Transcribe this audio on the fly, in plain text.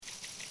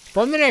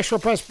From the National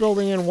Press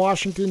Building in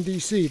Washington,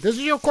 D.C., this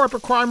is your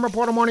Corporate Crime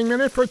Reporter Morning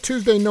Minute for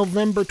Tuesday,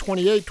 November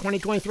 28,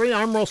 2023.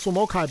 I'm Russell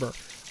Mokhiber.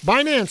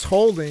 Binance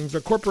Holdings,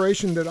 a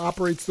corporation that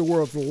operates the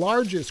world's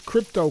largest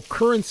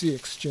cryptocurrency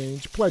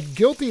exchange, pled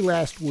guilty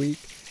last week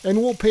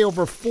and will pay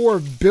over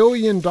 $4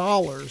 billion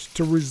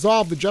to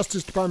resolve the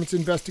Justice Department's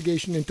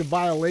investigation into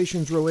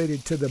violations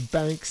related to the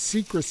Bank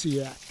Secrecy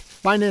Act.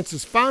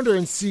 Binance's founder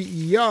and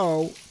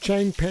CEO,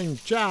 Changpeng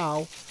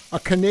Zhao, a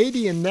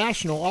Canadian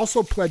national,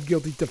 also pled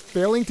guilty to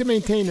failing to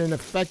maintain an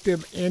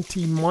effective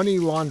anti-money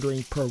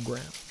laundering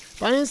program.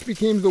 Binance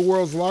became the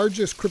world's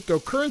largest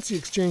cryptocurrency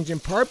exchange in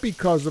part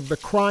because of the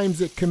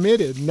crimes it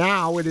committed.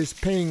 Now it is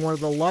paying one of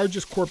the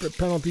largest corporate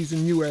penalties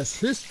in U.S.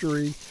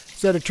 history,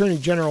 said Attorney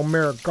General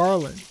Merrick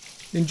Garland.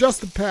 In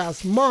just the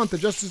past month, the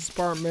Justice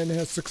Department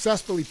has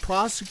successfully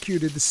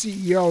prosecuted the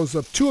CEOs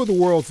of two of the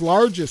world's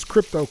largest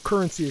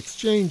cryptocurrency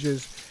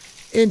exchanges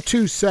in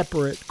two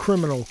separate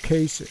criminal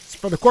cases.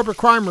 For the Corporate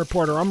Crime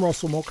Reporter, I'm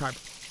Russell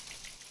Mokhiber.